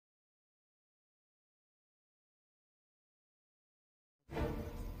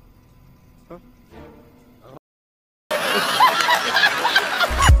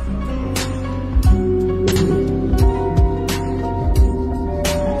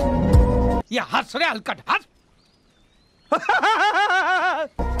یه حسره الکت هست.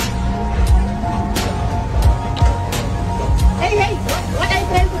 Hey, what I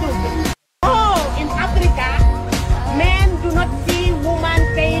tell to do? Oh, in Africa, men do not see woman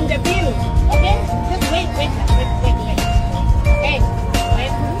paying the bill. Okay? Just wait. Hey,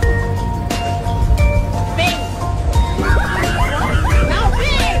 wait. Pay. Now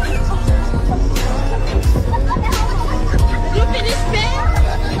pay. Did you finish paying?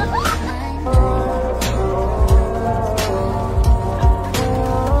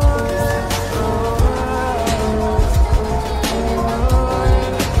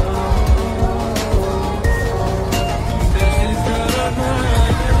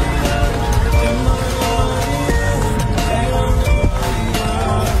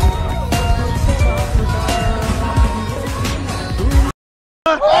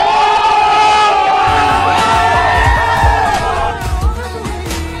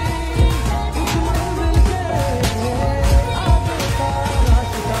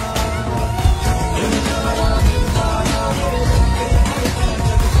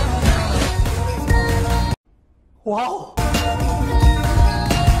 Wow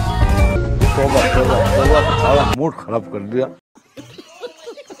साला मूड खराब कर दिया।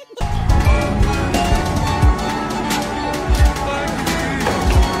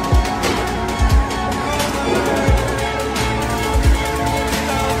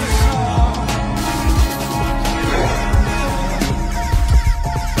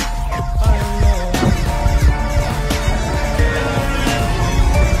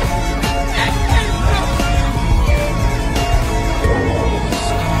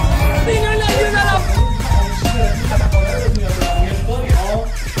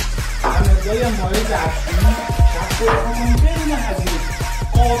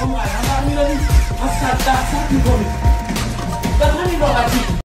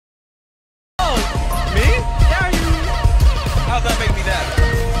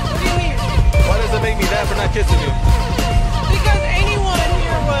 Kissing you. Because anyone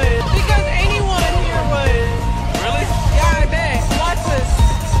here would. Really? Yeah, I bet. Watch this.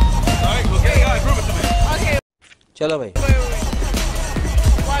 Alright, okay, yeah, prove it to me. Okay. चलो भाई। Wait.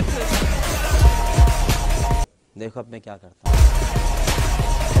 Watch this. देखो अब मैं क्या करता हूँ।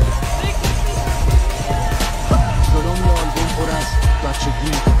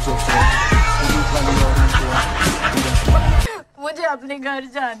 मुझे अपने घर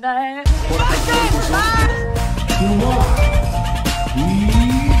जाना है।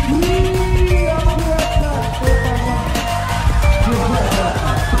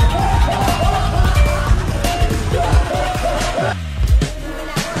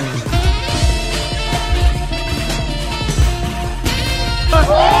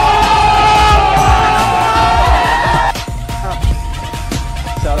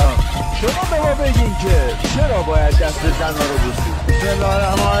 شما به ما بگین که چرا باید دست زن رو بوسید؟ بسم الله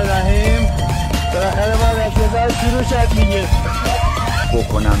الرحمن الرحیم. بالاخره من دست زن شروع شد دیگه.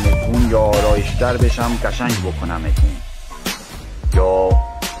 بکنمتون یا آرایش‌تر بشم قشنگ بکنمتون، یا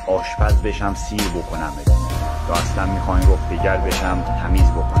آشپز بشم سیر بکنمتون، یا اصلا میخواین رفیگر بشم تمیز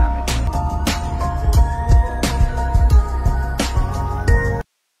بکنمتون.